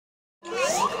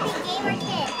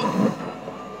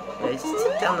Just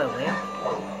sit down the lamp.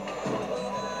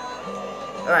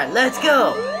 Alright, let's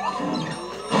go!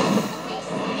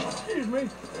 Excuse me.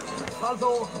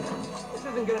 Puzzle. This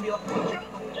isn't gonna be like...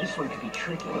 This one could be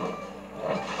tricky.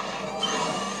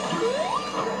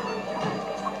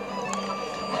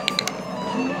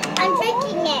 I'm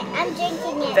drinking it. I'm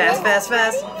drinking it. Fast, fast,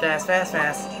 fast. Fast, fast,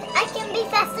 fast. I can be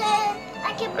faster.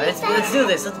 I can be faster. Let's do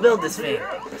this. Let's build this thing.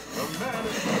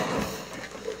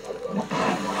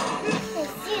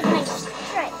 Let's use my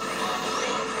strength.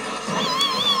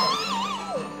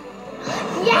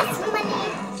 Yes, money.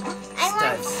 I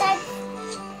want studs.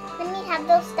 Let me have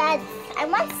those studs. I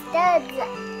want studs.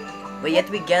 Wait, you have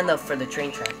to be Gandalf for the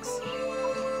train tracks.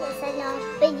 Yes, I know.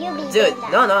 But you be Do it.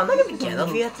 Gandalf. No, I'm not gonna be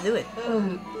Gandalf. You have to do it.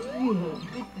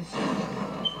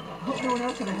 Hope no one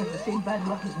else ever has the same bad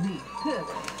luck as me.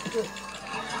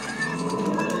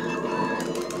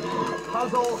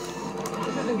 Puzzle.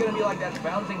 This isn't gonna be like that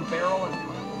bouncing barrel and...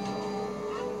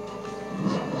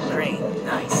 Great.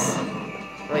 Nice.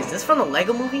 Wait, is this from the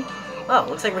Lego movie? Oh,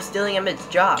 looks like we're stealing Emmett's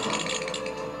job. I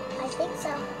think so.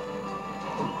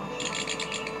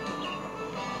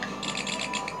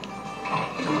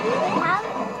 How?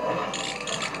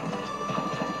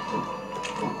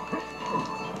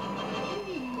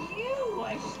 You,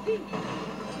 I speak.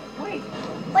 Wait.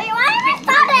 Wait, why am I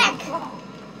phobic?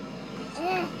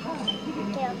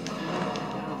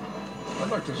 I'd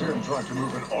like to see him try to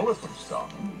move an elephant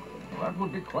stump. That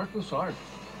would be quite the sight.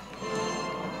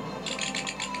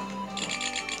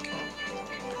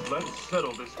 Let's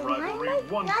settle this rivalry Why am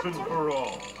I once not and doing- for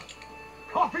all.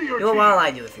 Copy your Do it team. while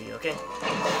I do it for you, okay?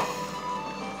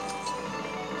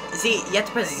 Z, you have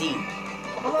to press Z.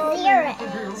 Zero.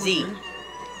 Z.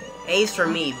 A is for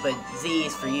me, but Z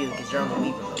is for you, because you're on the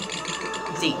Wii remote.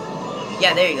 Z.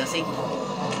 Yeah, there you go, see?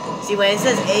 See, when it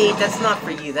says A, that's not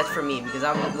for you, that's for me, because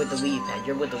I'm with the Wii pad,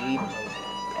 you're with the Wii remote.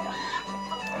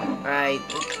 Alright,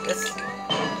 let's...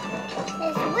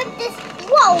 With this.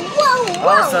 Whoa, whoa,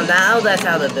 whoa. Oh, so now that's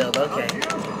how to build, okay.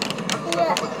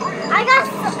 Look,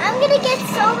 I'm gonna get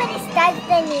so many studs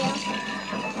than you.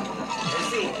 Let's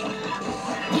see.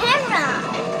 Camera.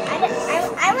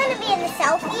 I want to be in the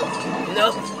selfie.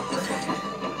 Nope.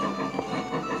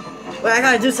 Wait, I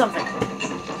gotta do something.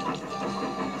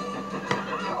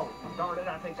 Oh, darn it,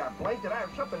 I think I blinked and I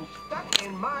have something stuck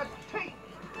in my teeth.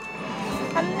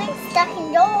 Something stuck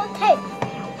in your tape.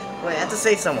 Wait, I have to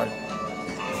save someone.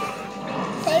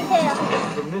 Save him.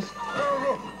 From this...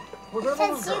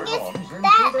 Since you get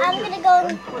that, I'm gonna go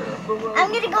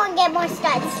and get more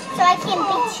studs so I can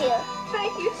beat you.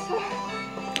 Thank you, sir.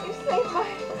 You saved my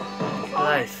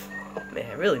Life. Man,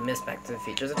 I really miss Back to the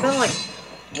Future.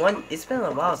 It's been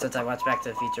a while since I watched Back to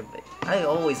the Future, but I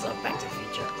always love Back to the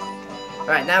Future.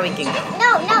 Alright, now we can go.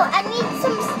 No, I need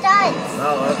some studs.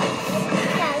 Oh, okay.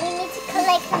 Yeah, we need to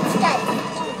collect some studs.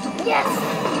 Yes.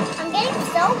 I'm getting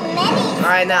so many.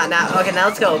 Alright, now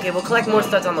let's go. Okay, we'll collect more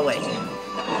studs on the way.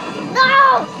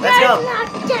 No! Let's go. I'm not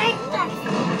getting that.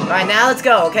 Alright, now let's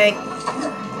go, okay?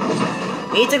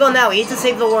 We need to go now. We need to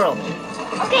save the world.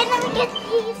 Okay, let me get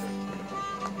these.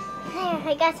 There,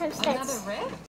 I got some studs. Another rift?